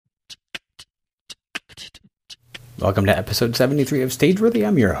Welcome to episode 73 of Stageworthy.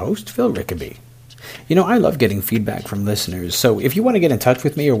 I'm your host, Phil Rickaby. You know, I love getting feedback from listeners, so if you want to get in touch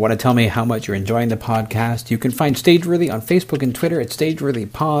with me or want to tell me how much you're enjoying the podcast, you can find Stageworthy on Facebook and Twitter at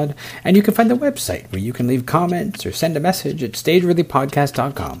StageworthyPod, and you can find the website where you can leave comments or send a message at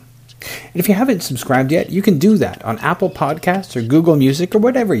StageworthyPodcast.com. And if you haven't subscribed yet, you can do that on Apple Podcasts or Google Music or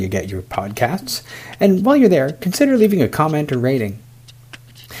whatever you get your podcasts. And while you're there, consider leaving a comment or rating.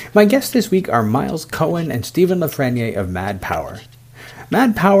 My guests this week are Myles Cohen and Stephen LaFreniere of Mad Power.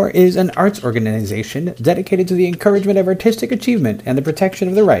 Mad Power is an arts organization dedicated to the encouragement of artistic achievement and the protection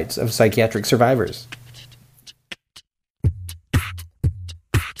of the rights of psychiatric survivors.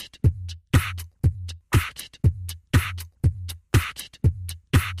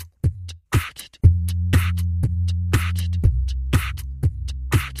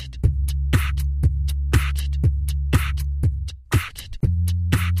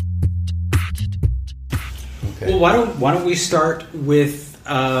 Well, why don't we start with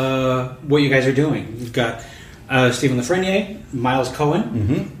what you guys are doing? You've got Stephen LaFreniere, Myles Cohen.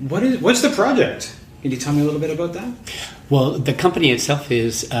 Mm-hmm. What's the project? Can you tell me a little bit about that? Well, the company itself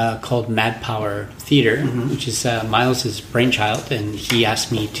is called Mad Power Theatre, mm-hmm. which is Myles' brainchild, and he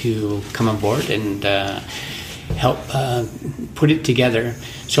asked me to come on board and help put it together.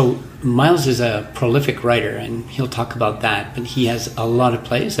 So Myles is a prolific writer, and he'll talk about that, but he has a lot of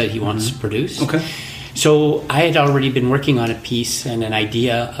plays that he wants to produce. Okay. So I had already been working on a piece and an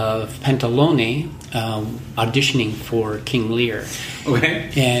idea of Pantalone auditioning for King Lear.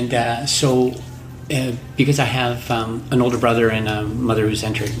 Okay. And because I have an older brother and a mother who's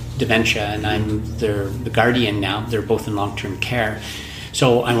entered dementia, and I'm the guardian now, they're both in long-term care.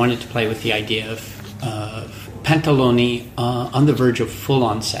 So I wanted to play with the idea of Pantalone on the verge of full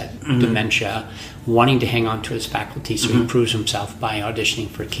onset dementia, wanting to hang on to his faculty, so he proves himself by auditioning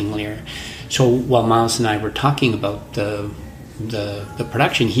for King Lear. So while Myles and I were talking about the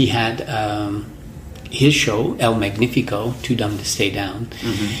production, he had his show El Magnifico, Too Dumb to Stay Down,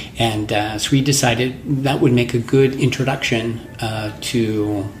 and so we decided that would make a good introduction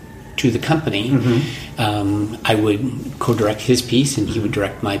to the company. I would co-direct his piece, and he would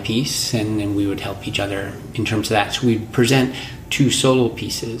direct my piece, and we would help each other in terms of that. So we'd present two solo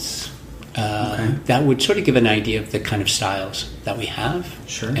pieces. That would sort of give an idea of the kind of styles that we have,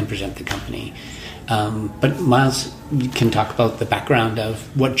 and present the company. But Myles can talk about the background of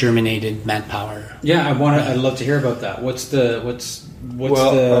what germinated Mad Power. Yeah, I'd love to hear about that.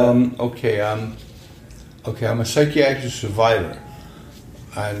 Okay, I'm a psychiatric survivor,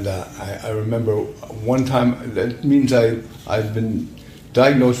 and I remember one time. That means I've been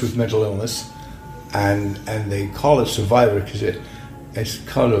diagnosed with mental illness, and they call it survivor because it's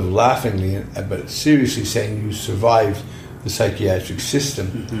kind of laughingly, but seriously saying you survived the psychiatric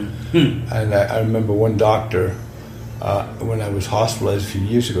system. And I remember one doctor, when I was hospitalized a few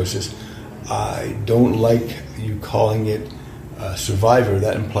years ago, says, "I don't like you calling it survivor.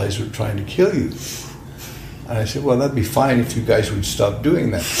 That implies we're trying to kill you." And I said, "Well, that'd be fine if you guys would stop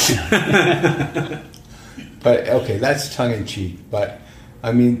doing that." But okay, that's tongue-in-cheek. But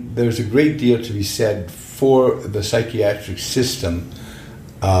I mean, there's a great deal to be said for the psychiatric system.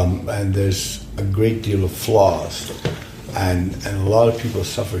 And there's a great deal of flaws, and a lot of people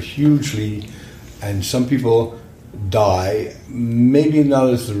suffer hugely, and some people die, maybe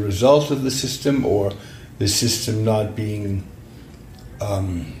not as the result of the system or the system not being.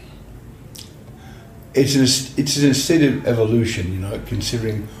 It's in a state of evolution, you know,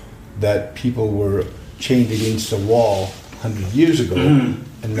 considering that people were chained against a wall 100 years ago,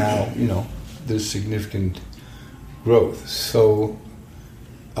 and now, you know, there's significant growth. So.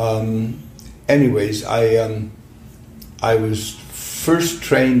 Anyways, I was first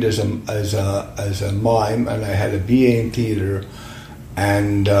trained as a mime, and I had a BA in theater,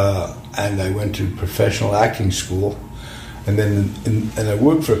 and I went to professional acting school, and then I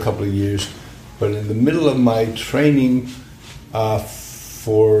worked for a couple of years. But in the middle of my training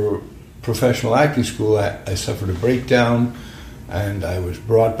for professional acting school, I suffered a breakdown, and I was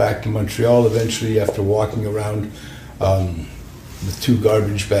brought back to Montreal eventually after walking around. With two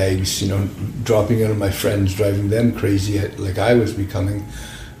garbage bags, you know, dropping out of my friends, driving them crazy like I was becoming.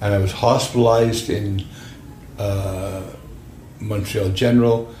 And I was hospitalized in Montreal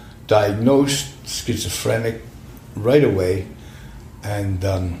General, diagnosed schizophrenic right away. And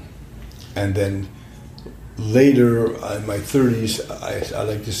then later in my 30s, I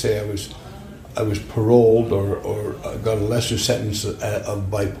like to say I was paroled or got a lesser sentence of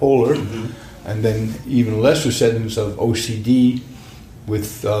bipolar, and then even lesser sentence of OCD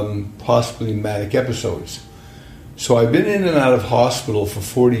with possibly manic episodes. So I've been in and out of hospital for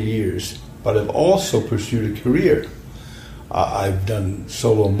 40 years, but I've also pursued a career. I've done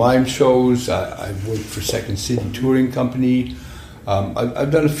solo mime shows. I've worked for Second City Touring Company.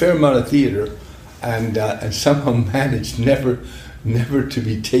 I've done a fair amount of theater, and somehow managed never to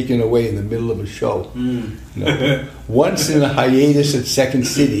be taken away in the middle of a show. Once in a hiatus at Second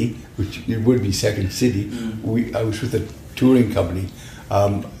City, which it would be Second City, I was with a touring company.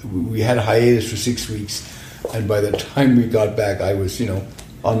 We had a hiatus for 6 weeks, and by the time we got back, I was,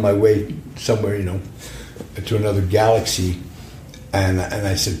 on my way somewhere, to another galaxy. And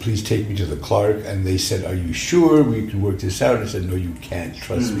I said, please take me to the Clark. And they said, are you sure we can work this out? I said, no, you can't,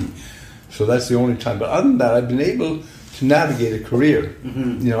 trust me. So that's the only time. But other than that, I've been able to navigate a career,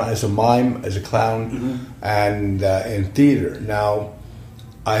 as a mime, as a clown, and in theater. Now,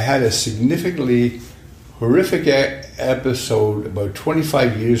 I had a significantly horrific episode about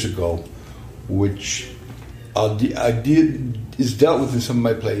 25 years ago, which is dealt with in some of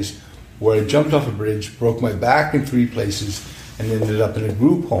my plays, where I jumped off a bridge, broke my back in 3 places, and ended up in a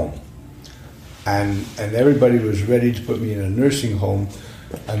group home. And everybody was ready to put me in a nursing home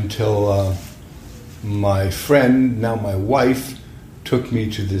until my friend, now my wife, took me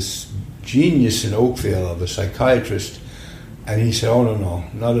to this genius in Oakville of a psychiatrist, and he said, oh, no,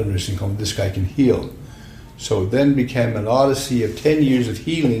 not a nursing home, this guy can heal. So it then became an odyssey of 10 years of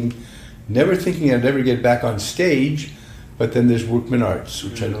healing, never thinking I'd ever get back on stage. But then there's Workman Arts,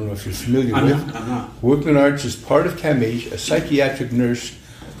 which I don't know if you're familiar with. Workman Arts is part of CAMH. A psychiatric nurse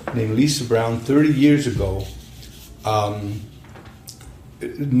named Lisa Brown 30 years ago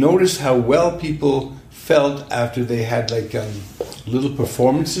noticed how well people felt after they had little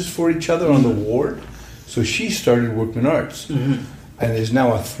performances for each other on the ward. So she started Workman Arts and is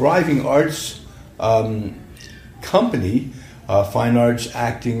now a thriving arts company, fine arts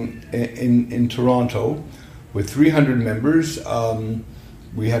acting in Toronto, with 300 members.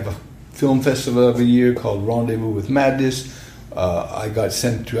 We have a film festival every year called Rendezvous with Madness. I got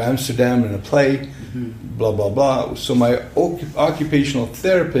sent to Amsterdam in a play, blah, blah, blah. So my occupational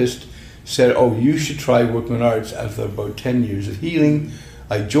therapist said, oh, you should try Workman Arts after about 10 years of healing.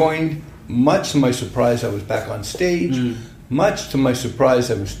 I joined. Much to my surprise, I was back on stage. Much to my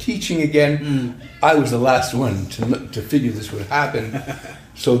surprise, I was teaching again. I was the last one to figure this would happen.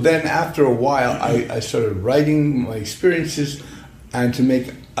 So then after a while, I started writing my experiences, and to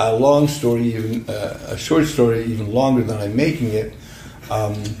make a long story, even a short story even longer than I'm making it,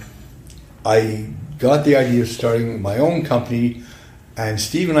 I got the idea of starting my own company, and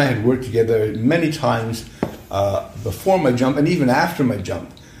Steve and I had worked together many times before my jump and even after my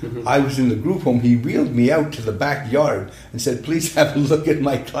jump. I was in the group home. He wheeled me out to the backyard and said, please have a look at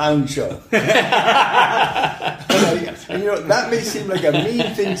my clown show. And that may seem like a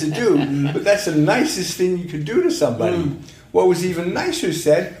mean thing to do, but that's the nicest thing you could do to somebody. What was even nicer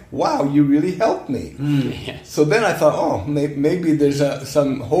said, wow, you really helped me. Yes. So then I thought, oh, maybe there's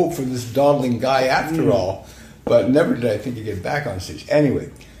some hope for this dawdling guy after all. But never did I think he'd get back on stage.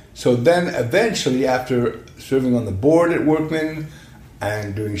 Anyway, so then eventually, after serving on the board at Workman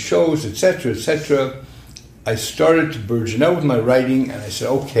and doing shows, etc., I started to burgeon out with my writing, and I said,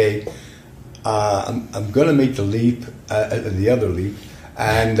 okay, I'm going to make the leap, the other leap.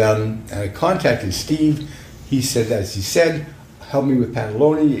 And I contacted Steve. He said, as he said, help me with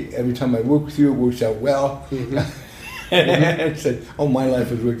Pantalone. Every time I work with you, it works out well. And I said, oh, my life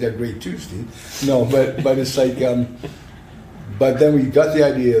has worked out great too, Steve. No, but it's like, but then we got the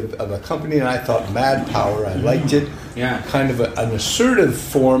idea of a company, and I thought Mad Power, I liked it. Yeah. Kind of an assertive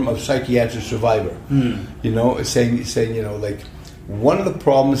form of psychiatric survivor. Saying, like, one of the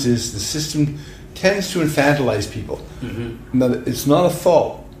problems is the system tends to infantilize people. Now, it's not a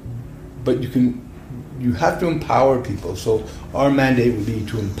fault, but you have to empower people. So our mandate would be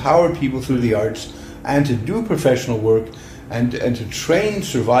to empower people through the arts and to do professional work and to train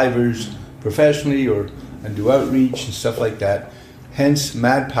survivors professionally and do outreach and stuff like that. Hence,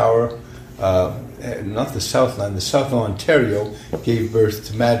 Mad Power, not the Southland, the South of Ontario gave birth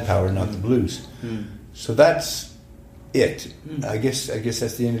to Mad Power, not the Blues. So that's it. I guess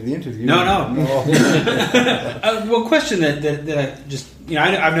that's the end of the interview. No. One question that I just,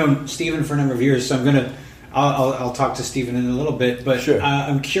 I've known Stephen for a number of years, so I'll talk to Stephen in a little bit, but sure.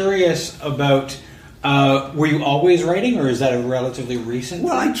 I'm curious about, were you always writing, or is that a relatively recent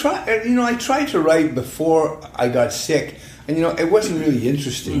Well, thing? I tried to write before I got sick, and it wasn't really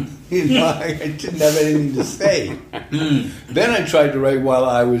interesting. I didn't have anything to say. Then I tried to write while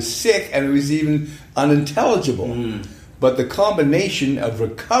I was sick, and it was even unintelligible. But the combination of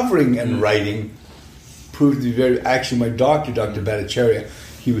recovering and writing proved to be actually my doctor, Dr. Bhattacharya,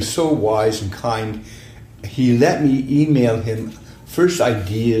 he was so wise and kind. he let me email him first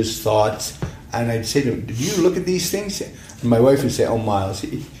ideas, thoughts, and I'd say to him, "Did you look at these things?" And my wife would say, "Oh, Miles,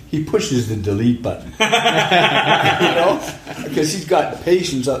 he pushes the delete button." Because he's got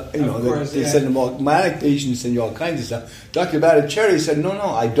patients, they send him all manic patients and all kinds of stuff. Dr. Batticelli said, no,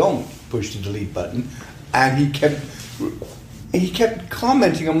 I don't push the delete button. And he kept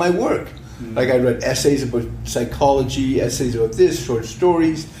commenting on my work. Mm-hmm. Like I read essays about psychology, essays about this, short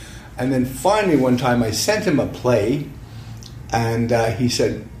stories. And then finally one time I sent him a play, and he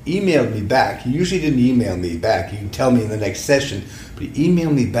said, emailed me back. He usually didn't email me back. He'd tell me in the next session. But he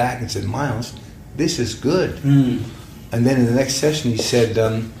emailed me back and said, "Miles, this is good." Mm. And then in the next session he said,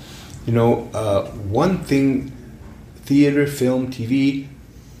 one thing, theater, film, TV,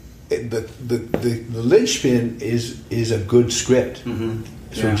 the linchpin is a good script. Mm-hmm.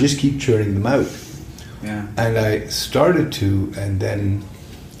 So just keep churning them out. Yeah. And I started to, and then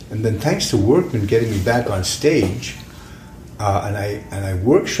thanks to Workman getting me back on stage, and I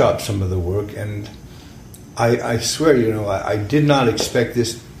workshopped some of the work, and I swear, I did not expect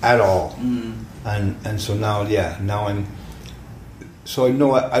this at all. Mm. And so now I'm. So I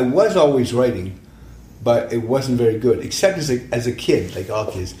know I was always writing, but it wasn't very good. Except as a kid, like all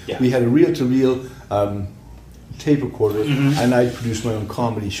kids, we had a reel-to-reel tape recorder, mm-hmm. and I produced my own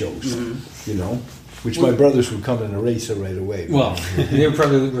comedy shows. Mm-hmm. Which my brothers would come and erase it right away. Well, they were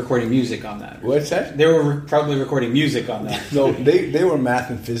probably recording music on that. What's that? They were probably recording music on that. No, they were math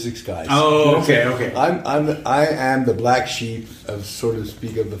and physics guys. Oh, okay. I am the black sheep of, so to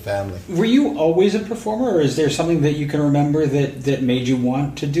speak, of the family. Were you always a performer, or is there something that you can remember that made you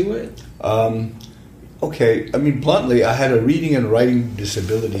want to do it? Okay, I mean, bluntly, I had a reading and writing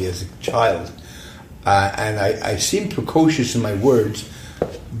disability as a child, and I seemed precocious in my words,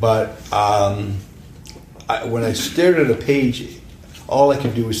 but when I stared at a page, all I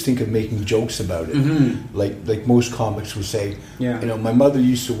could do was think of making jokes about it. Mm-hmm. Like most comics would say. Yeah. My mother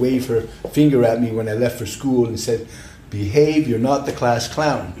used to wave her finger at me when I left for school and said, "Behave, you're not the class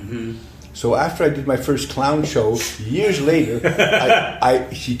clown." Mm-hmm. So after I did my first clown show, years later,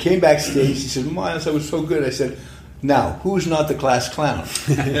 she came backstage, she said, "Miles, that was so good." I said, "Now, who's not the class clown?"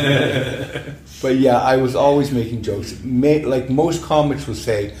 But yeah, I was always making jokes. Like most comics would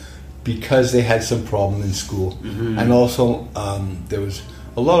say, because they had some problem in school, mm-hmm. and also there was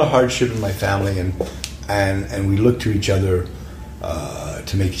a lot of hardship in my family, and we looked to each other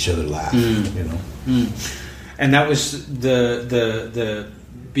to make each other laugh. And that was the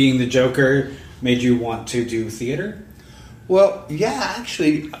being the Joker made you want to do theater? Well, yeah,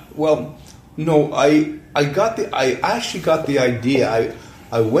 actually, no, I actually got the idea.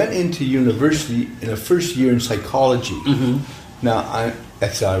 I went into university in the first year in psychology. Mm-hmm. Now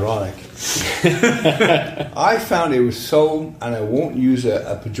that's ironic. I found it was so, and I won't use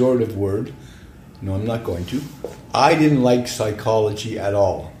a pejorative word. No, I'm not going to. I didn't like psychology at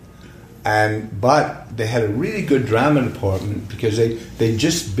all. But they had a really good drama department because they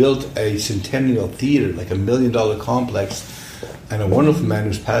just built a Centennial Theatre, like $1 million complex, and a wonderful man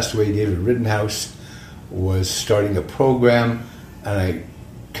who's passed away, David Rittenhouse, was starting a program, and I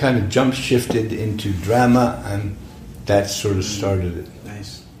kind of jump-shifted into drama, and that sort of started it.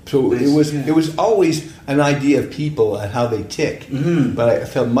 Nice. So nice. It was always an idea of people and how they tick, mm-hmm. but I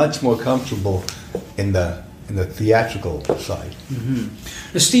felt much more comfortable in the theatrical side. Mm-hmm.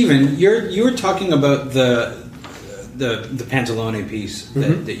 Now, Stephen, you were talking about the Pantalone piece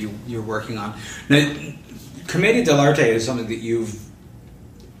mm-hmm. that you're working on. Now, Commedia dell'arte is something that you've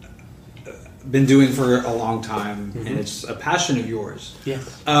been doing for a long time, mm-hmm. and it's a passion of yours.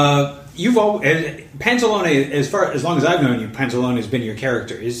 Yes. You've always Pantalone, as long as I've known you, Pantalone has been your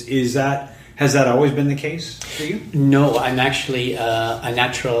character. Has that always been the case for you? No, I'm actually a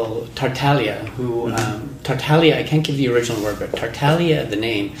natural Tartaglia. Tartaglia, I can't give the original word, but Tartaglia, the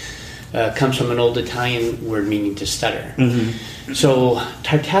name, comes from an old Italian word meaning to stutter. Mm-hmm. So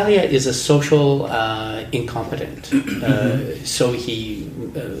Tartaglia is a social incompetent. Mm-hmm. So he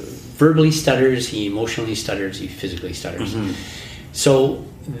verbally stutters, he emotionally stutters, he physically stutters. Mm-hmm. So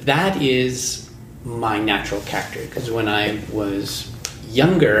that is my natural character, because when I was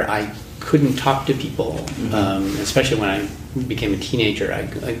younger, I couldn't talk to people, mm-hmm. Especially when I became a teenager.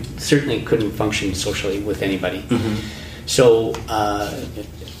 I certainly couldn't function socially with anybody. Mm-hmm. So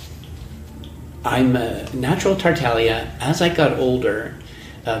I'm a natural Tartaglia. As I got older,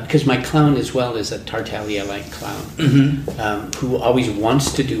 because my clown as well is a Tartaglia-like clown, mm-hmm. Who always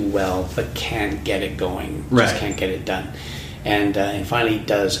wants to do well but can't get it going, just can't get it done. And finally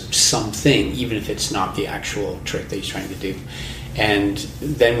does something, even if it's not the actual trick that he's trying to do. And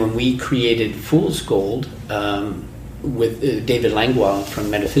then when we created Fool's Gold, with David Langlois from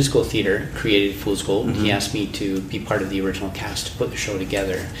Metaphysical Theatre created Fool's Gold. He asked me to be part of the original cast to put the show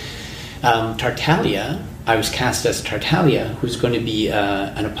together. Tartaglia, I was cast as Tartaglia, who's going to be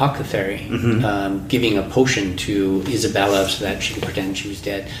an apothecary, giving a potion to Isabella so that she could pretend she was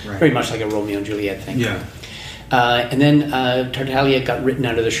dead. Right. Very much like a Romeo and Juliet thing. Yeah. And then Tartaglia got written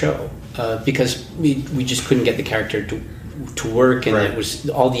out of the show because we just couldn't get the character to work, and it was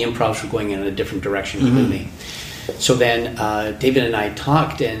all the improvs were going in a different direction completely. So then David and I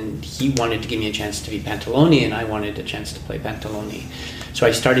talked, and he wanted to give me a chance to be Pantalone, and I wanted a chance to play Pantalone. So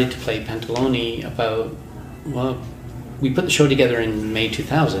I started to play Pantalone we put the show together in May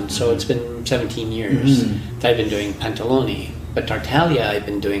 2000, so it's been 17 years that I've been doing Pantalone. But Tartaglia I've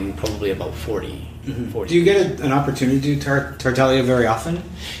been doing probably about 40. 40. Do you get an opportunity to do Tartaglia very often?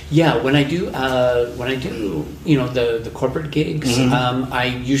 Yeah, when I do the corporate gigs, I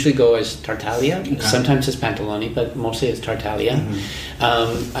usually go as Tartaglia, sometimes as Pantalone, but mostly as Tartaglia.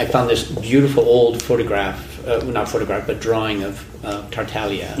 I found this beautiful old drawing of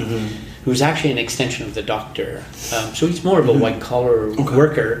Tartaglia, who's actually an extension of the Doctor. So he's more of a white-collar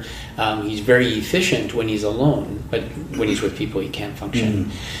worker. He's very efficient when he's alone, but when he's with people, he can't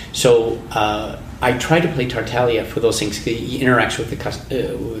function. So I try to play Tartaglia for those things. He interacts with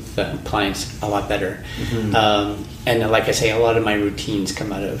the clients a lot better, and like I say, a lot of my routines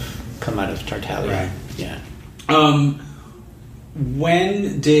come out of Tartaglia. Right. Yeah.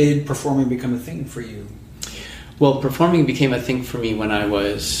 When did performing become a thing for you? Well, performing became a thing for me when I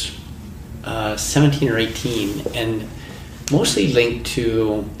was 17 or 18, and mostly linked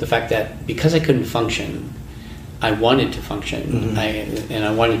to the fact that because I couldn't function, I wanted to function, and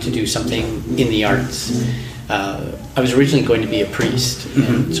I wanted to do something in the arts. I was originally going to be a priest,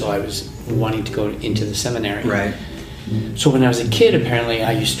 and so I was wanting to go into the seminary. Right. So when I was a kid, apparently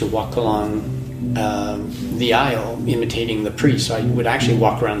I used to walk along the aisle imitating the priest. So I would actually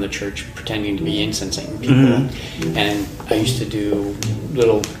walk around the church pretending to be incensing people, and I used to do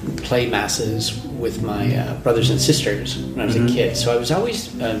little play masses with my brothers and sisters when I was a kid. So I was always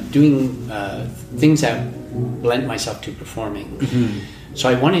doing things that lent myself to performing. So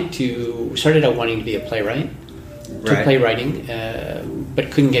I started out wanting to be a playwright, took playwriting,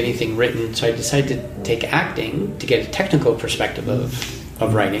 but couldn't get anything written. So I decided to take acting to get a technical perspective of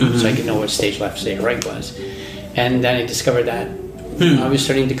writing, so I could know what stage left, stage right was. And then I discovered that I was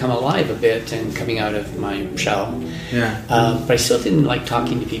starting to come alive a bit and coming out of my shell. But I still didn't like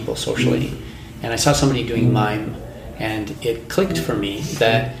talking to people socially. And I saw somebody doing mime, and it clicked for me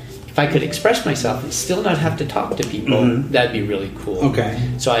that if I could express myself and still not have to talk to people, that'd be really cool. Okay.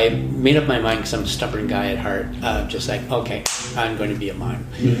 So I made up my mind, because I'm a stubborn guy at heart, just like, okay, I'm going to be a mime.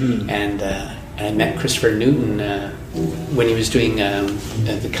 And I met Christopher Newton when he was doing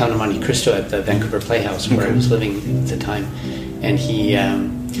the Count of Monte Cristo at the Vancouver Playhouse, where I was living at the time. And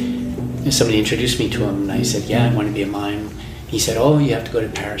somebody introduced me to him, and I said, yeah, I want to be a mime. He said, oh, you have to go to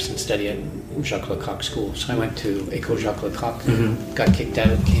Paris and study at Jacques Lecoq School. So I went to École Jacques Lecoq, got kicked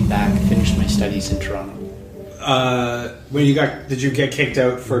out, came back, finished my studies in Toronto. Did you get kicked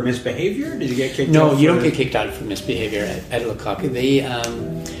out for misbehavior? Did you get kicked out? No, you don't get kicked out for misbehavior at Lecoq. They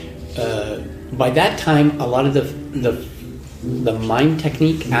by that time, a lot of the mime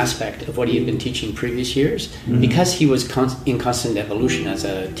technique aspect of what he had been teaching previous years, because he was in constant evolution as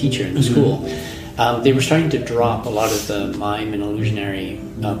a teacher in the school, they were starting to drop a lot of the mime and illusionary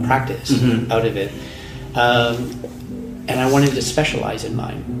practice out of it. And I wanted to specialize in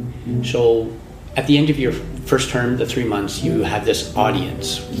mime. So at the end of your first term, the 3 months, you have this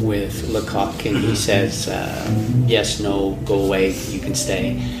audience with Lecoq, and he says, yes, no, go away, you can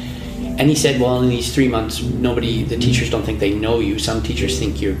stay. And he said, well, in these 3 months, the teachers don't think they know you. Some teachers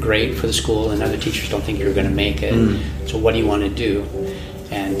think you're great for the school, and other teachers don't think you're going to make it. So what do you want to do?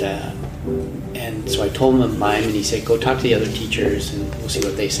 And so I told him of mime, and he said, go talk to the other teachers, and we'll see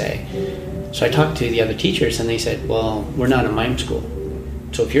what they say. So I talked to the other teachers, and they said, well, we're not a mime school.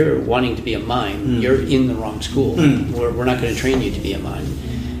 So if you're wanting to be a mime, you're in the wrong school. We're not going to train you to be a mime.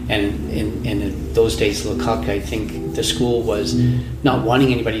 And in those days, Lecoq, I think the school was not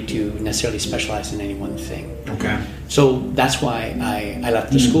wanting anybody to necessarily specialize in any one thing. Okay. So that's why I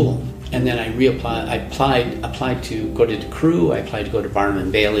left the school. And then I applied to go to DeCru, I applied to go to Barnum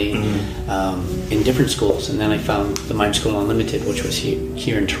and Bailey in different schools. And then I found the Mime School Unlimited, which was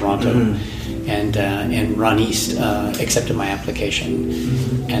here in Toronto. And Ron East accepted my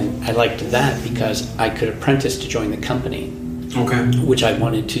application. And I liked that because I could apprentice to join the company. Okay. Which I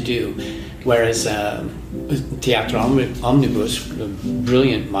wanted to do. Whereas Teatro Omnibus, a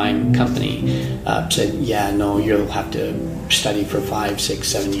brilliant mime company, said, "Yeah, no, you'll have to study for 5, 6,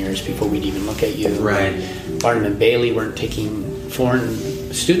 7 years before we'd even look at you." Right. Barnum and Bailey weren't taking foreign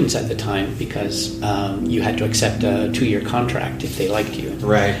students at the time because you had to accept a 2-year contract if they liked you.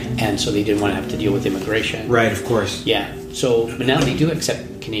 Right. And so they didn't want to have to deal with immigration. Right, of course. Yeah. So, but now they do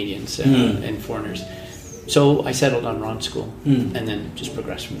accept Canadians and foreigners. So I settled on Ron School and then just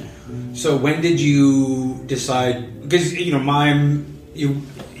progressed from there. So when did you decide? Because mime, you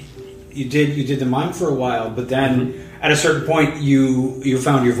did the mime for a while, but then at a certain point you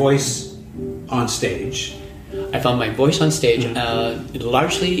found your voice on stage. I found my voice on stage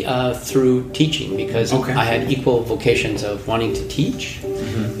largely through teaching because I had equal vocations of wanting to teach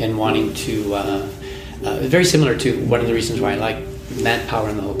and wanting to. Very similar to one of the reasons why I like Mad Power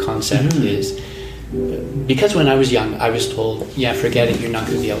and the whole concept is. Because when I was young, I was told, "Yeah, forget it. You're not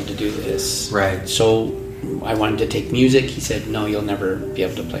going to be able to do this." Right. So I wanted to take music. He said, "No, you'll never be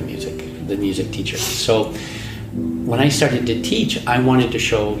able to play music." The music teacher. So when I started to teach, I wanted to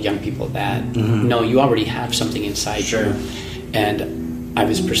show young people that no, you already have something inside you. And I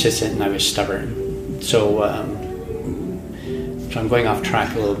was persistent and I was stubborn. So I'm going off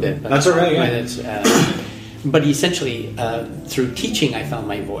track a little bit. But that's all right. Yeah. But essentially, through teaching, I found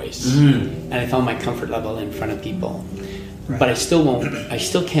my voice, and I found my comfort level in front of people. Right. But I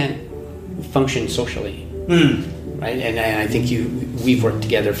still can't function socially, right? And I think we've worked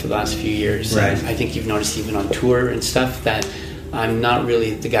together for the last few years. Right. I think you've noticed even on tour and stuff that I'm not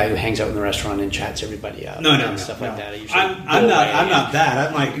really the guy who hangs out in the restaurant and chats everybody up. No, stuff like that. I'm not that.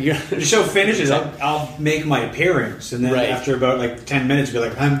 I'm like, the show finishes, I'll make my appearance, and then after about 10 minutes, be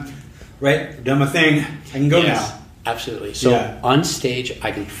like, I'm done my thing. I can go now. Absolutely. So on stage,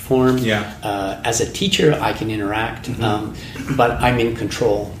 I can perform. As a teacher, I can interact, but I'm in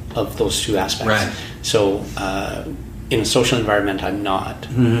control of those two aspects. Right. So in a social environment, I'm not.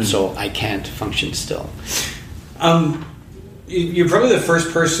 So I can't function still. You're probably the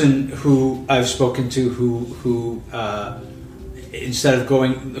first person who I've spoken to who instead of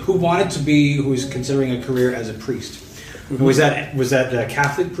who was considering a career as a priest. Was that a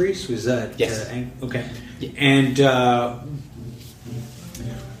Catholic priest? Was that yes? Okay. Yeah. And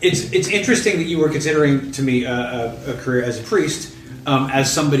it's interesting that you were considering to me a career as a priest, as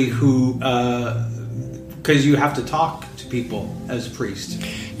somebody who because you have to talk to people as a priest.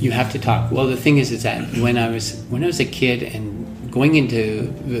 You have to talk. Well, the thing is that when I was a kid and going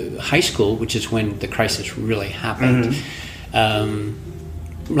into high school, which is when the crisis really happened.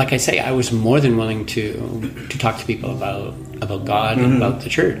 Like I say, I was more than willing to talk to people about God and about the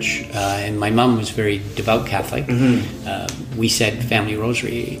church. And my mom was very devout Catholic. We said family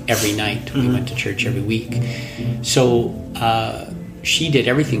rosary every night. We went to church every week. So she did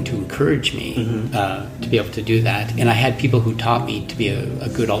everything to encourage me to be able to do that. And I had people who taught me to be a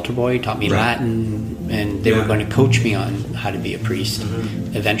good altar boy, taught me Latin, and they were going to coach me on how to be a priest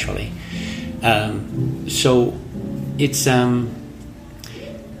eventually. So it's...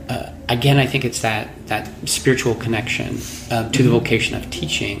 again, I think it's that spiritual connection to the vocation of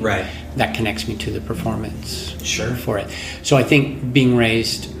teaching that connects me to the performance for it. So I think being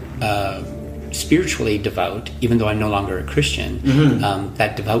raised spiritually devout, even though I'm no longer a Christian,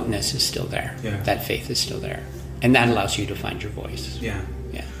 that devoutness is still there. That faith is still there. And that allows you to find your voice. Yeah.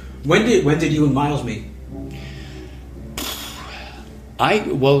 When did you and Miles meet?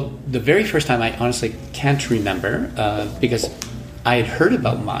 The very first time I honestly can't remember because I had heard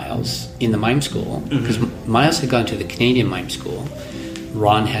about Miles in the mime school because Miles had gone to the Canadian Mime School.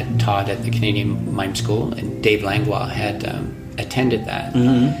 Ron had taught at the Canadian Mime School, and Dave Langlois had attended that.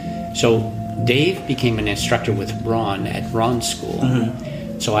 So Dave became an instructor with Ron at Ron's school.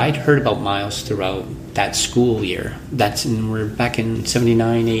 So I'd heard about Miles throughout that school year. We're back in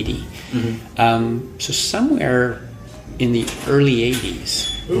 79, 80. So somewhere in the early 80s,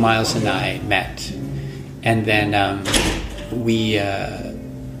 Miles and I met. And then...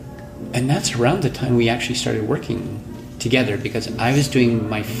 and that's around the time we actually started working together because I was doing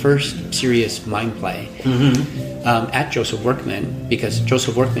my first serious mime play at Joseph Workman because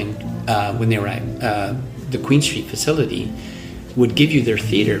Joseph Workman, when they were at the Queen Street facility, would give you their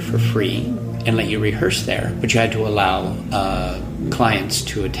theater for free and let you rehearse there, but you had to allow clients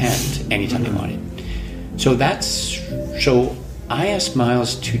to attend anytime they wanted. So I asked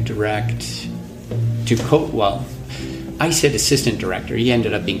Miles to direct, I said assistant director. He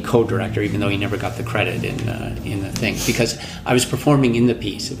ended up being co-director, even though he never got the credit in the thing. Because I was performing in the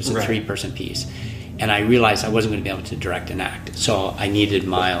piece. It was a 3-person piece. And I realized I wasn't going to be able to direct an act. So I needed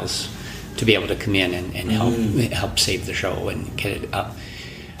Miles to be able to come in and help save the show and get it up.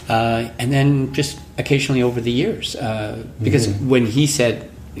 and then just occasionally over the years. Because when he said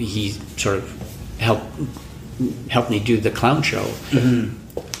he sort of helped me do the clown show,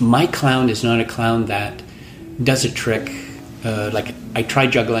 my clown is not a clown that does a trick. Like I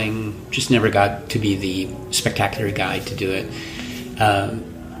tried juggling, just never got to be the spectacular guy to do it.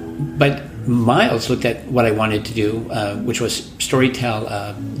 But Miles looked at what I wanted to do, which was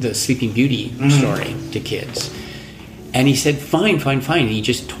storytell the Sleeping Beauty story to kids. And he said, fine. He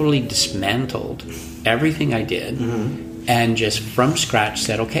just totally dismantled everything I did and just from scratch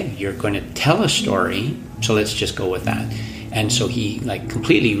said, okay, you're going to tell a story, so let's just go with that. And so he like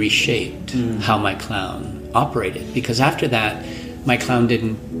completely reshaped how my clown operated. Because after that, my clown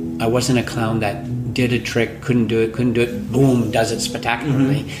I wasn't a clown that did a trick, couldn't do it, boom, does it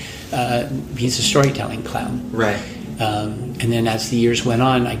spectacularly. He's a storytelling clown. Right. And then as the years went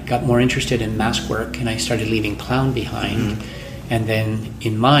on, I got more interested in mask work, and I started leaving clown behind. And then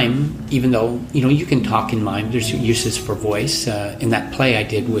in mime, even though, you can talk in mime, there's uses for voice. In that play I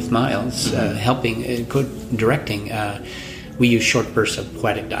did with Miles, helping, directing, we use short bursts of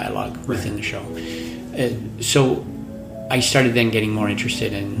poetic dialogue within the show. So I started then getting more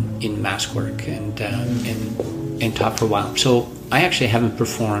interested in mask work and taught for a while. So I actually haven't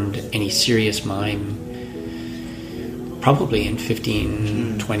performed any serious mime probably in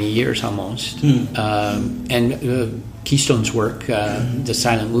 15, 20 years almost. And Keystone's work, the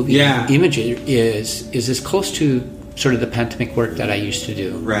silent movie image, is as close to sort of the pantomimic work that I used to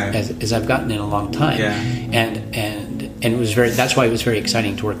do as I've gotten in a long time. And it was that's why it was very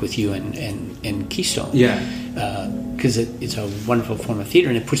exciting to work with you and Keystone. Because it's a wonderful form of theater,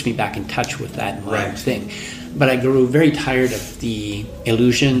 and it puts me back in touch with that thing. But I grew very tired of the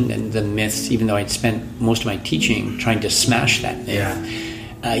illusion and the myths, even though I'd spent most of my teaching trying to smash that myth.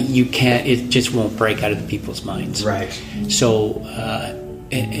 You can't, it just won't break out of the people's minds. So,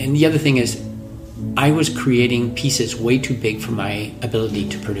 and the other thing is, I was creating pieces way too big for my ability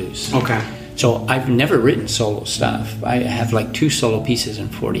to produce. So I've never written solo stuff. I have like 2 solo pieces in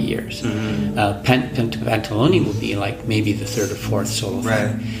 40 years. Pantaloni will be like maybe the 3rd or 4th solo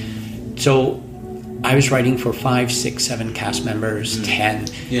thing. So I was writing for 5, 6, 7 cast members, 10,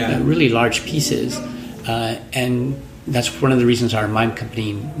 really large pieces. And that's one of the reasons my mime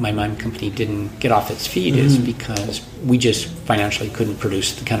company didn't get off its feet, is because we just financially couldn't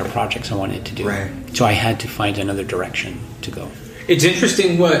produce the kind of projects I wanted to do. So I had to find another direction to go. It's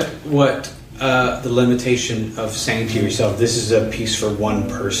interesting what the limitation of saying to yourself, this is a piece for one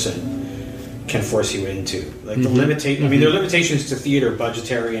person, can force you into. Like the limitation. I mean, there are limitations to theater,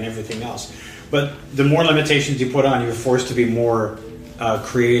 budgetary, and everything else. But the more limitations you put on, you're forced to be more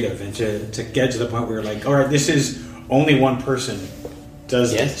creative and to get to the point where you're like, all right, this is only one person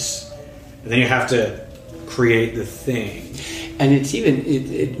does this, and then you have to create the thing. And it's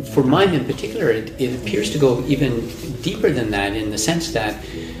even for mime in particular, it appears to go even deeper than that, in the sense that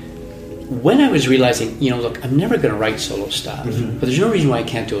when I was realizing, look, I'm never going to write solo stuff, but there's no reason why I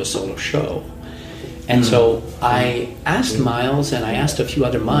can't do a solo show. And so I asked Miles, and I asked a few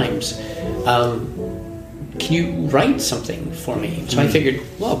other mimes, can you write something for me? So I figured,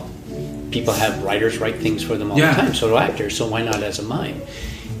 well, people have writers write things for them all the time, so do actors, so why not as a mime?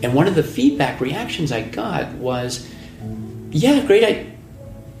 And one of the feedback reactions I got was, yeah, great.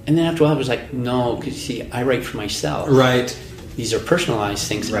 And then after a while I was like, no, because see, I write for myself. These are personalized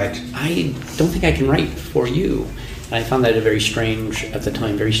things. I don't think I can write for you. And I found that a very strange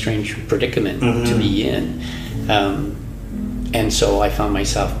predicament to be in. And so I found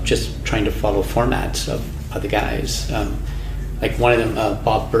myself just trying to follow formats of other guys. Like one of them,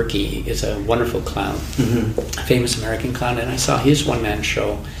 Bob Berkey, is a wonderful clown, a famous American clown, and I saw his one-man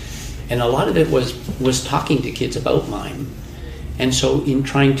show, and a lot of it was talking to kids about mime. And so in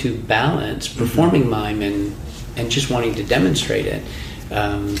trying to balance performing mime and just wanting to demonstrate it,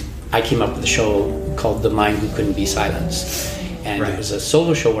 I came up with a show called The Mime Who Couldn't Be Silenced. And it was a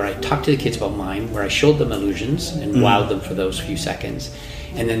solo show where I talked to the kids about mime, where I showed them illusions and wowed them for those few seconds.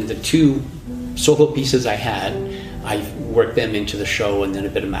 And then the 2 solo pieces I had, I worked them into the show and then a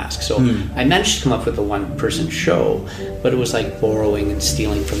bit of mask. So I managed to come up with a one-person show, but it was like borrowing and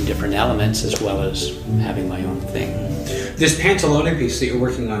stealing from different elements as well as having my own thing. This Pantaloni piece that you're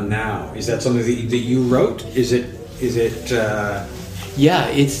working on now, is that something that you wrote? Is it? Yeah,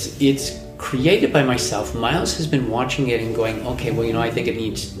 it's created by myself. Miles has been watching it and going, okay, well, I think it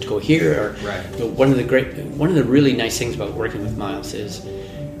needs to go here. Or one of the really nice things about working with Miles is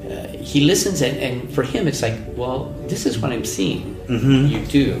he listens, and for him it's like, well, this is what I'm seeing you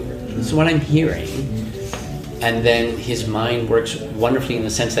do. This is what I'm hearing. And then his mind works wonderfully in the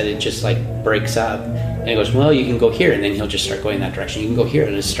sense that it just like breaks up And he goes, well, you can go here, and then he'll just start going in that direction. You can go here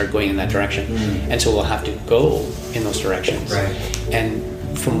and just start going in that direction. And so we'll have to go in those directions. Right. And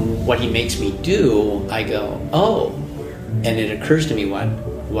from what he makes me do, I go, oh, and it occurs to me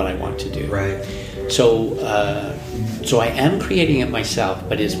what I want to do. Right. So I am creating it myself,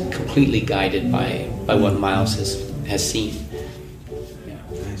 but it's completely guided by what Miles has seen.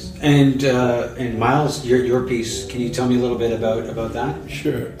 Nice. And Miles, your piece, can you tell me a little bit about that?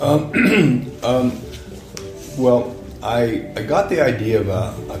 Sure. Well, I got the idea of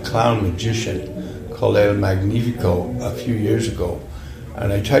a clown magician called El Magnifico a few years ago,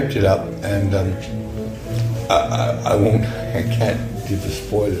 and I typed it up, and I can't give a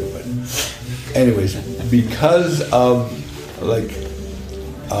spoiler, but anyways, because of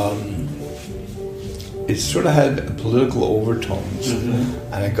it sort of had political overtones,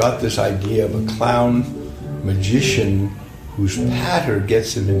 and I got this idea of a clown magician whose patter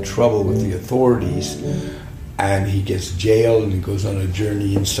gets him in trouble with the authorities, and he gets jailed and he goes on a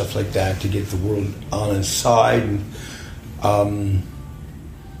journey and stuff like that to get the world on his side. And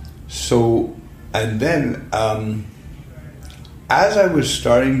then as I was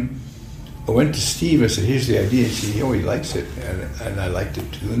starting, I went to Steve. I said, "Here's the idea." He said, he likes it, and I liked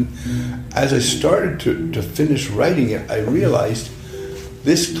it too. And as I started to finish writing it, I realized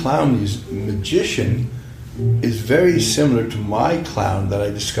this clown magician is very similar to my clown that I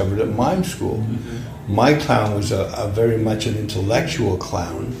discovered at mime school. My clown was a very much an intellectual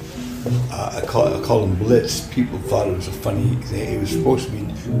clown. I call him Blitz. People thought it was a funny thing. It was supposed to be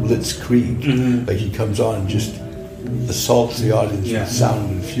Blitzkrieg. Like he comes on and just assaults the audience with sound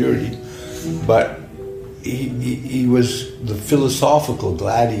and fury. But he was the philosophical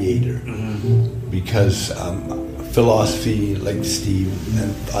gladiator because philosophy, like Steve,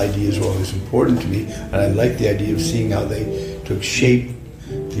 and ideas were always important to me, and I liked the idea of seeing how they took shape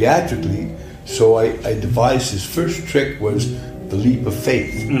theatrically. So I devised his first trick was the leap of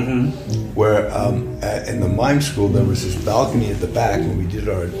faith, where in the mime school there was this balcony at the back when we did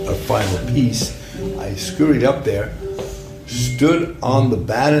our final piece. I scurried up there, stood on the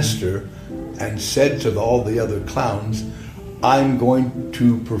banister, and said to all the other clowns, "I'm going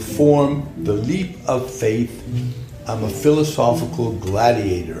to perform the leap of faith. I'm a philosophical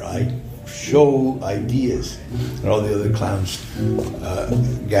gladiator. I show ideas." And all the other clowns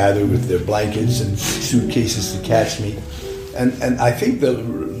gather with their blankets and suitcases to catch me. And I think the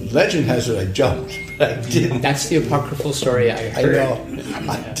legend has it I jumped, but I didn't. That's the apocryphal story I heard. I know.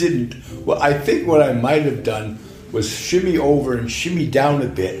 I didn't. Well, I think what I might have done was shimmy over and shimmy down a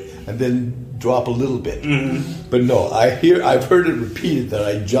bit and then drop a little bit. But no, I've heard it repeated that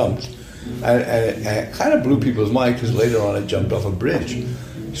I jumped. And it kind of blew people's mind because later on I jumped off a bridge.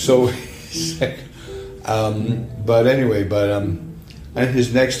 So, and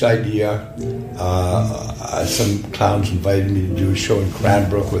his next idea, some clowns invited me to do a show in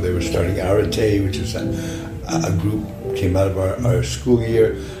Cranbrook where they were starting Arate, which is a group came out of our school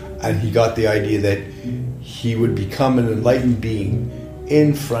year, and he got the idea that he would become an enlightened being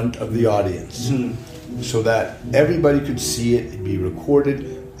in front of the audience, so that everybody could see it, it'd be recorded,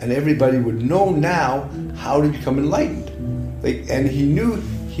 and everybody would know now how to become enlightened. And he knew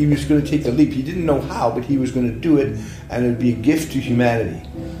he was going to take the leap. He didn't know how, but he was going to do it, and it would be a gift to humanity.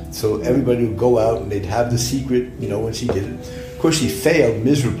 So everybody would go out and they'd have the secret, once he did it. Of course, he failed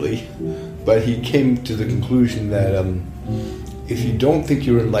miserably, but he came to the conclusion that if you don't think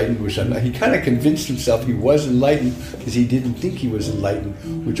you're enlightened, which he kind of convinced himself he was enlightened because he didn't think he was enlightened,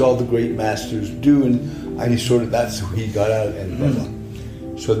 which all the great masters do, and he that's who he got out, and blah, blah.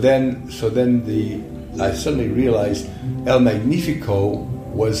 So then I suddenly realized El Magnifico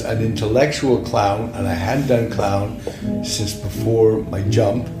was an intellectual clown, and I hadn't done clown since before my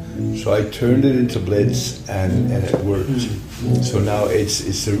jump, so I turned it into Blitz, and it worked. So now it's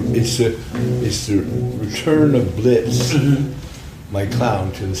the return of Blitz, my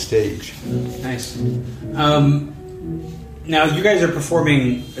clown, to the stage. Nice. Now you guys are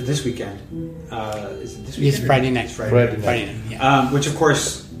performing this weekend. Is it this weekend? It's Friday night. Friday night. Yeah. Which of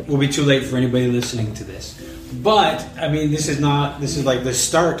course will be too late for anybody listening to this. But I mean, this is like the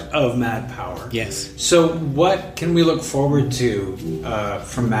start of Mad Power. Yes. So what can we look forward to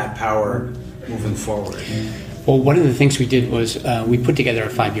from Mad Power moving forward? Well, one of the things we did was we put together a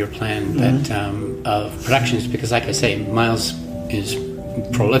 5-year plan that of productions, because, like I say, Miles is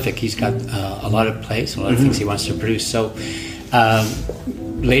prolific. He's got a lot of plays, a lot of things he wants to produce. So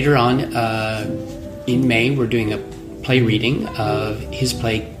later on in May, we're doing a play reading of his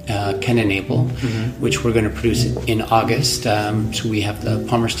play Ken and Abel, which we're going to produce in August. So we have the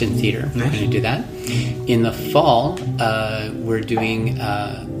Palmerston Theatre. We're going to do that. In the fall, we're doing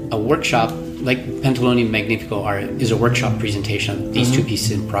a workshop like Pantalone Magnifico is a workshop presentation of these two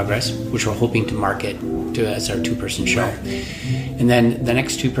pieces in progress, which we're hoping to market as our 2-person show. And then the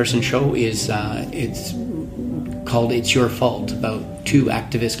next 2-person show is it's called It's Your Fault, about 2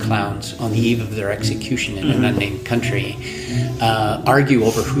 activist clowns on the eve of their execution in an unnamed country argue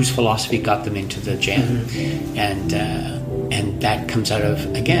over whose philosophy got them into the jam. And that comes out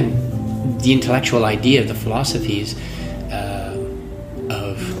of, again, the intellectual idea of the philosophies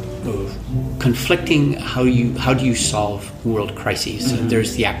of conflicting. How do you solve world crises?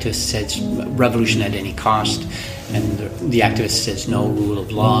 There's the activist says revolution at any cost, and the activist says no, rule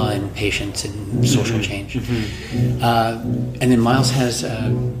of law and patience and social change. And then Miles has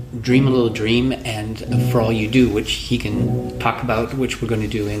Dream a Little Dream and For All You Do, which he can talk about, which we're going to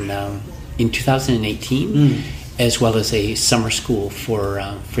do in 2018, as well as a summer school for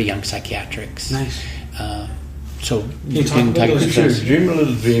young psychiatrics. Nice. So you can talk about Sure. Dream a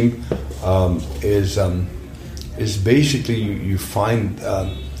Little Dream is basically you find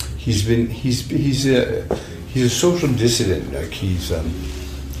he's a social dissident. Like he's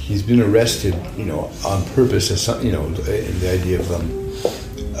been arrested, on purpose as in the idea of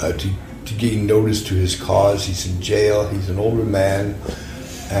to gain notice to his cause. He's in jail. He's an older man,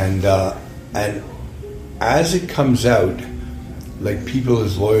 and as it comes out, like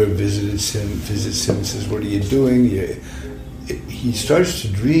his lawyer visits him and says, "What are you doing?" He starts to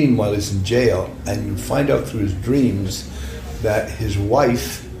dream while he's in jail, and you find out through his dreams that his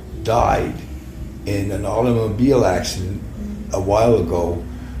wife died in an automobile accident a while ago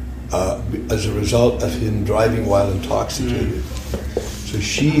as a result of him driving while intoxicated. So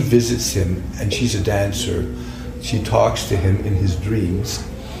she visits him, and she's a dancer. She talks to him in his dreams,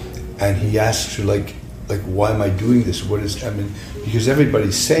 and he asks her, like, why am I doing this? Because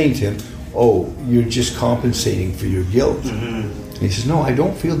everybody's saying to him, "Oh, you're just compensating for your guilt." And he says, "No, I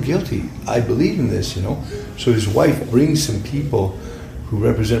don't feel guilty. I believe in this, So his wife brings some people who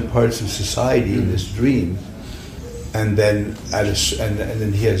represent parts of society in this dream, and then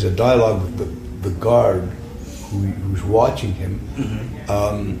then he has a dialogue with the guard who's watching him,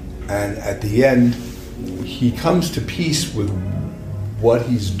 and at the end, he comes to peace with what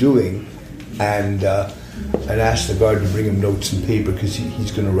he's doing, and asks the guard to bring him notes and paper because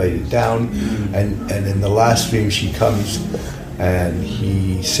he's going to write it down. And in the last dream, she comes and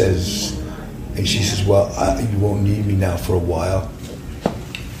she says, "Well, you won't need me now for a while.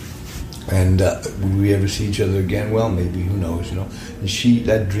 And will we ever see each other again? Well, maybe, who knows, And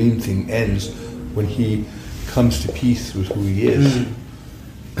that dream thing ends when he comes to peace with who he is.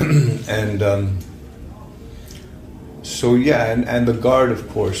 And and the guard, of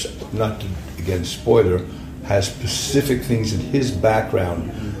course, not to, again, spoiler, has specific things in his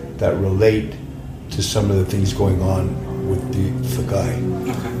background that relate to some of the things going on with the guy.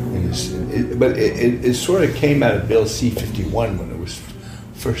 Okay. But it sort of came out of Bill C-51 when it was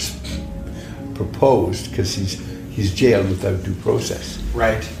first proposed, because he's jailed without due process.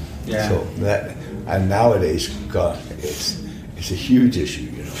 Right. Yeah. So and nowadays, God, it's a huge issue,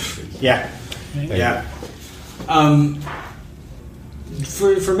 Yeah. Yeah.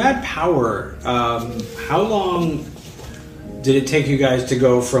 For Mad Power, how long did it take you guys to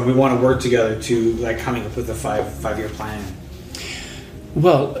go from we want to work together to coming up with a five-year plan?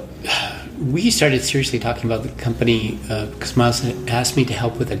 Well, we started seriously talking about the company because Miles asked me to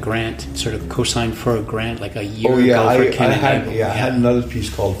help with a grant, sort of co-signed for a grant a year ago for Canada. I had another piece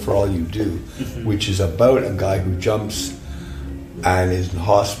called For All You Do, which is about a guy who jumps and is in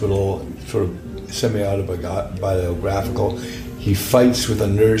hospital, sort of semi-autobiographical. He fights with a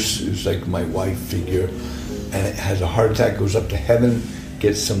nurse who's like my wife figure, and it has a heart attack, goes up to heaven,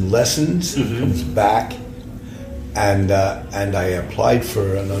 gets some lessons, comes back, and I applied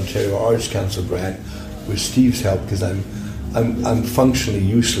for an Ontario Arts Council grant with Steve's help, because I'm functionally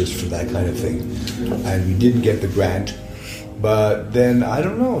useless for that kind of thing, and we didn't get the grant. But then I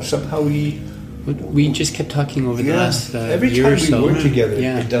don't know, somehow we just kept talking over the last every year time or so. we work together,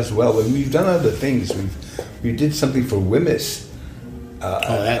 it does well. And we've done other things. We did something for Wimmis.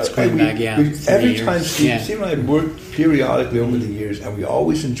 That's quite big, yeah. Every time Steve and I worked periodically over the years, and we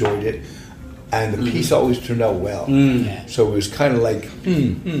always enjoyed it, and the piece always turned out well. So it was kind of like,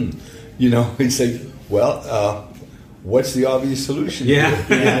 it's like, well, what's the obvious solution?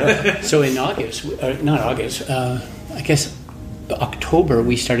 Yeah. So in August, I guess October,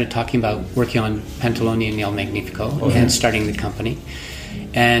 we started talking about working on Pantalone and El Magnifico and starting the company.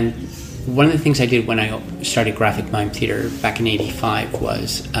 And one of the things I did when I started Graphic Mime Theatre back in '85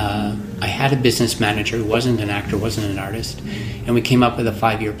 was I had a business manager who wasn't an actor, wasn't an artist, and we came up with a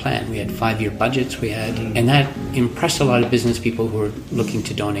 5-year plan. We had 5-year budgets. And that impressed a lot of business people who were looking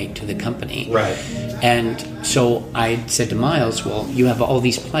to donate to the company. Right. And so I said to Miles, well, you have all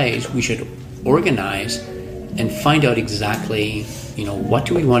these plays. We should organize and find out exactly, what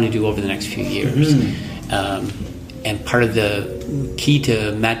do we want to do over the next few years. And part of the key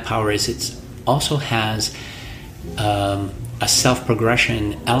to Mad Power is it also has a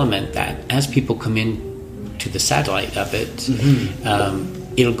self-progression element that as people come in to the satellite of it,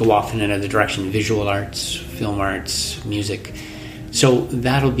 it'll go off in another direction: visual arts, film arts, music. So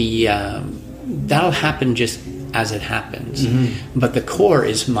that'll happen just as it happens. But the core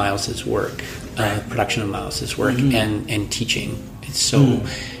is Miles's work, production of Miles's work, and teaching. So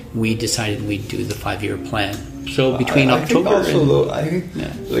we decided we'd do the 5-year plan. So between October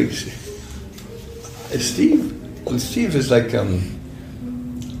Steve is like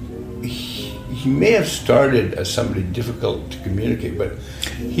he may have started as somebody difficult to communicate, but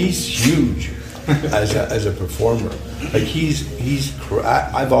he's huge as a performer. Like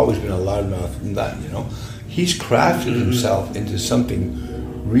I've always been a loudmouth in that, He's crafted himself into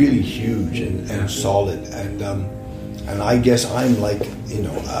something really huge and solid, and I guess I'm like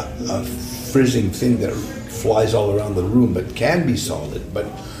a frizzing thing that flies all around the room, but can be solid. But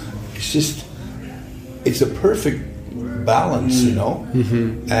it's a perfect balance, and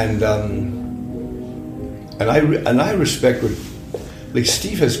I respect what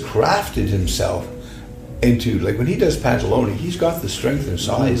Steve has crafted himself into. Like when he does Pantalone, he's got the strength and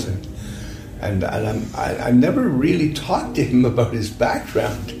size, and I never really talked to him about his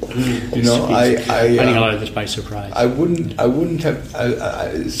background. Finding a lot of this by surprise. I wouldn't have.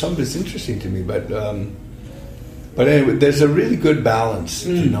 Some of it's interesting to me, but anyway, there's a really good balance,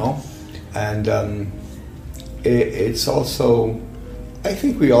 and it's also. I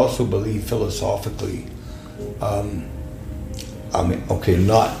think we also believe philosophically.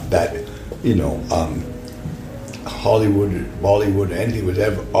 Not that Hollywood, Bollywood, anything was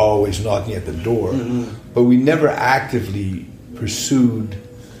ever always knocking at the door, but we never actively pursued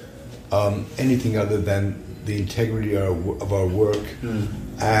anything other than the integrity of our work,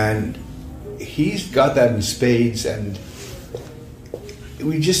 and he's got that in spades. And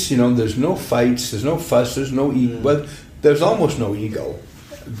we just, there's no fights, there's no fuss, there's no ego. Well, there's almost no ego,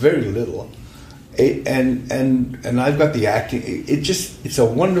 very little. And I've got the acting. It's a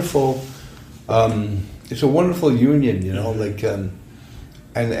wonderful. It's a wonderful union,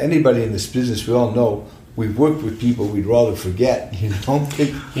 and anybody in this business, we all know we've worked with people we'd rather forget,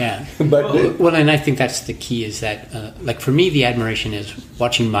 Yeah. But and I think that's the key is that, for me, the admiration is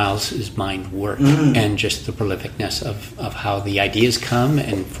watching Miles's mind work and just the prolificness of how the ideas come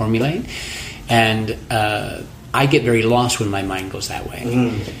and formulate. And I get very lost when my mind goes that way.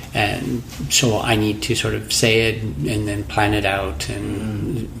 And so I need to sort of say it and then plan it out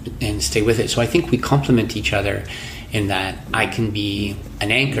and stay with it. So I think we complement each other in that I can be an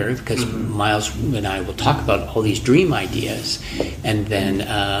anchor because Miles and I will talk about all these dream ideas, and then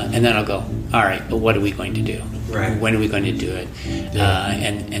I'll go, all right, but what are we going to do? Right. When are we going to do it?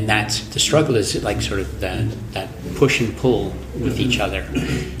 And that's the struggle is like sort of that push and pull with each other.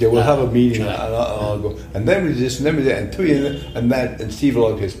 Yeah, we'll have a meeting, and I'll go, and then we this, and then we that, and 2 years, and that, and Steve will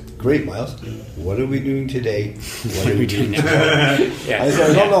always go, great, Miles. What are we doing today? What are we doing now? Yeah. I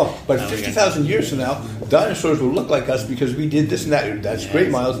said, no, but 50,000 years from now, dinosaurs will look like us because we did this and that. That's great,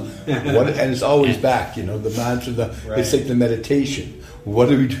 Miles. And it's always back, the mantra, it's like the meditation.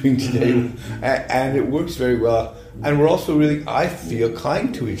 What are we doing today? And it works very well. And we're also really, I feel,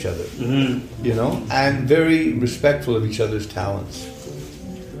 kind to each other, and very respectful of each other's talents.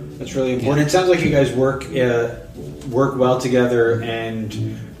 That's really important. It sounds like you guys work well together, and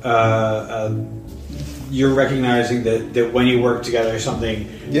you're recognizing that when you work together, something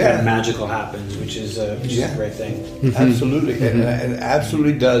kind of magical happens, which is a great thing. Absolutely, and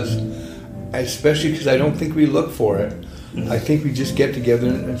absolutely does. Especially because I don't think we look for it. I think we just get together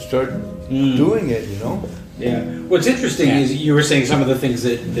and start doing it. Yeah. What's interesting is you were saying some of the things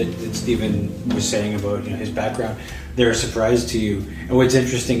that Stephen was saying about his background. They're a surprise to you. And what's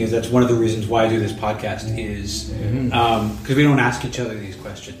interesting is that's one of the reasons why I do this podcast is because we don't ask each other these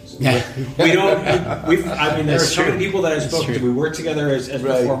questions. Yeah. We don't. There are so many people that I've spoken to. We work together as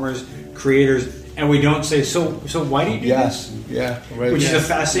performers, creators, and we don't say, so why do you do this? Yeah. Right. Which is a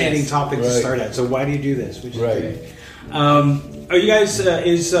fascinating topic to start at. So why do you do this? Which is great. Are you guys?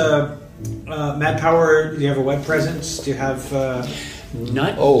 Is Mad Power? Do you have a web presence? Do you have?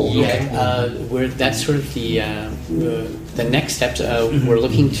 Not Oh, yet. okay. That's sort of the next steps. We're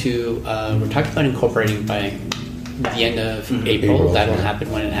looking to. We're talking about incorporating by the end of April. That'll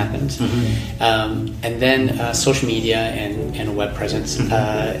happen when it happens, and then social media and a web presence.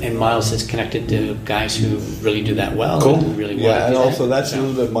 And Miles is connected to guys who really do that well. Cool. Who really want Yeah, to and do also that. that's a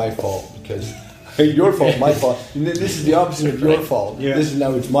little bit my fault because your fault, my fault. This is the opposite of your fault. Yeah. This is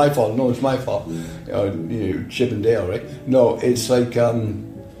now it's my fault. No, it's my fault. Chip and Dale, right? No, it's like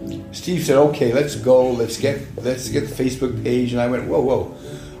Steve said, okay, let's go. Let's get the Facebook page, and I went, whoa.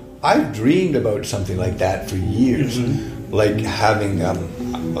 I've dreamed about something like that for years, like having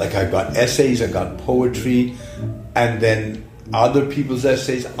like I've got essays, I've got poetry, and then other people's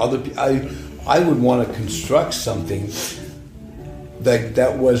essays. I would want to construct something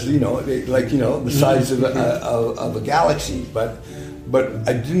that was the size of a galaxy, but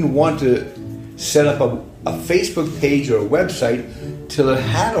I didn't want to set up a Facebook page or a website till it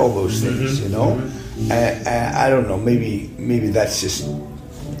had all those things, and I don't know, maybe that's just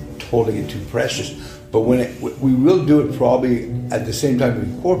holding it too precious, but when we will do it probably at the same time we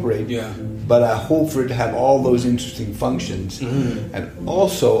incorporate. Yeah. But I hope for it to have all those interesting functions, and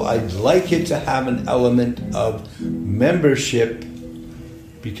also I'd like it to have an element of membership,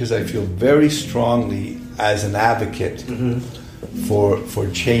 because I feel very strongly as an advocate for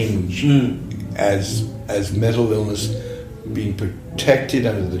change, as mental illness being protected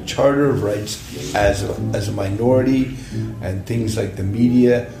under the Charter of Rights as a minority, and things like the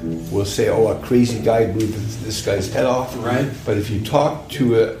media will say, oh, a crazy guy blew this guy's head off. Right. But if you talk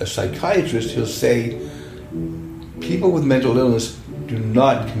to a psychiatrist, he'll say people with mental illness do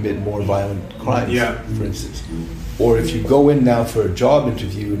not commit more violent crimes, for instance. Or if you go in now for a job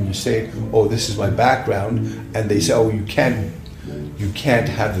interview and you say, oh, this is my background, and they say, oh, you can't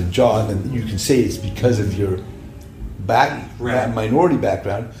have the job, and you can say it's because of your minority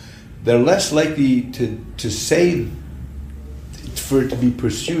background, they're less likely to say for it to be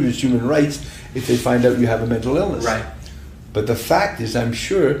pursued as human rights if they find out you have a mental illness. Right. But the fact is, I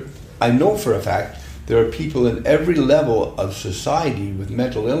know for a fact, there are people in every level of society with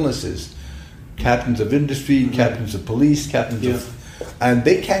mental illnesses, captains of industry, captains of police, and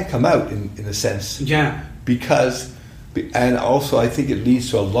they can't come out in a sense. Yeah. And also I think it leads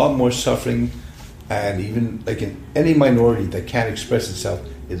to a lot more suffering, and even like in any minority that can't express itself,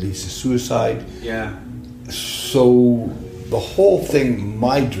 it leads to suicide. Yeah. So the whole thing,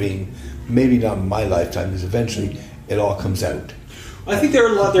 my dream, maybe not in my lifetime, is eventually it all comes out. I think there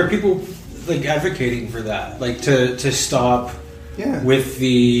are people like advocating for that, like to stop with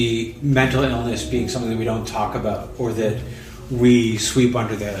the mental illness being something that we don't talk about, or that we sweep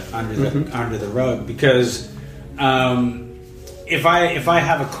under the rug. Because if I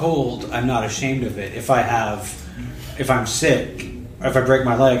have a cold, I'm not ashamed of it. If I'm sick, if I break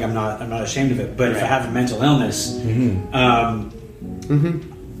my leg, I'm not ashamed of it. But if I have a mental illness, I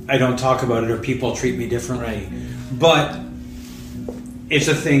don't talk about it, or people treat me differently. But it's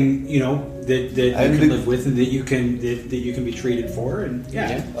a thing, that you can live with, and that you can be treated for. And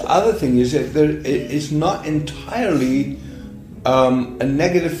The other thing is that it's not entirely a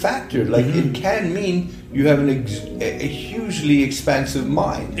negative factor. Like it can mean you have a hugely expansive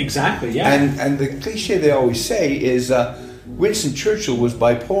mind. Exactly. Yeah. And the cliche they always say is Winston Churchill was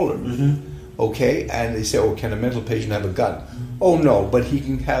bipolar. Okay, and they say, oh, can a mental patient have a gun? Oh no, but he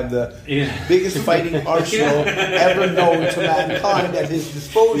can have the biggest fighting arsenal ever known to mankind at his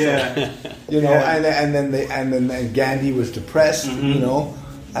disposal. Yeah. And then Gandhi was depressed. And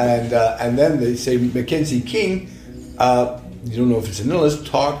then they say Mackenzie King, you don't know if it's an illness,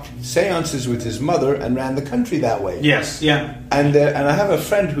 talked seances with his mother and ran the country that way. Yes. Yeah. And I have a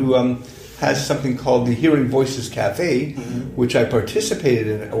friend who has something called the Hearing Voices Cafe, which I participated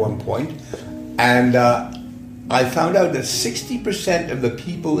in at one point, and I found out that 60% of the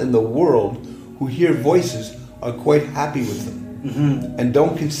people in the world who hear voices are quite happy with them and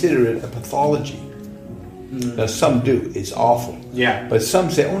don't consider it a pathology. Now some do, it's awful. Yeah. But some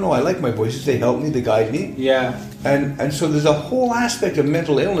say, oh no, I like my voices, they help me, they guide me. Yeah. And so there's a whole aspect of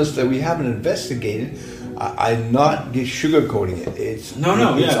mental illness that we haven't investigated. I'm not sugarcoating it. It's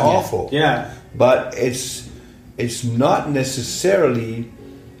awful. Yeah. But it's not necessarily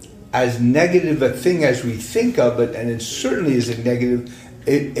as negative a thing as we think of it, and it certainly is a negative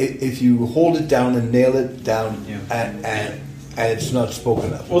if you hold it down and nail it down, and it's not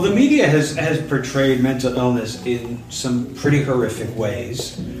spoken of. Well, the media has portrayed mental illness in some pretty horrific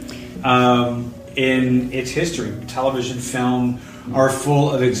ways. In its history, television, film are full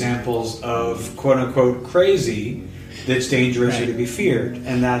of examples of quote-unquote crazy that's dangerous or to be feared.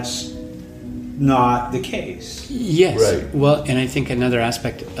 And that's not the case. Yes. Right. Well, and I think another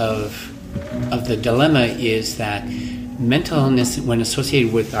aspect of the dilemma is that mental illness, when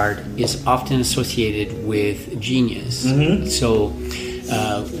associated with art, is often associated with genius. So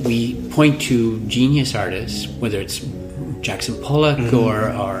we point to genius artists, whether it's Jackson Pollock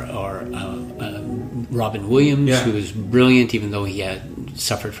or Robin Williams, who is brilliant, even though he had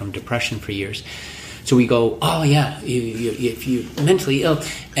suffered from depression for years. So we go, oh yeah, if you're mentally ill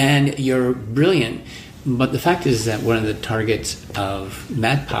and you're brilliant. But the fact is that one of the targets of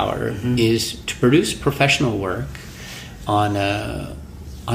Mad Power is to produce professional work on a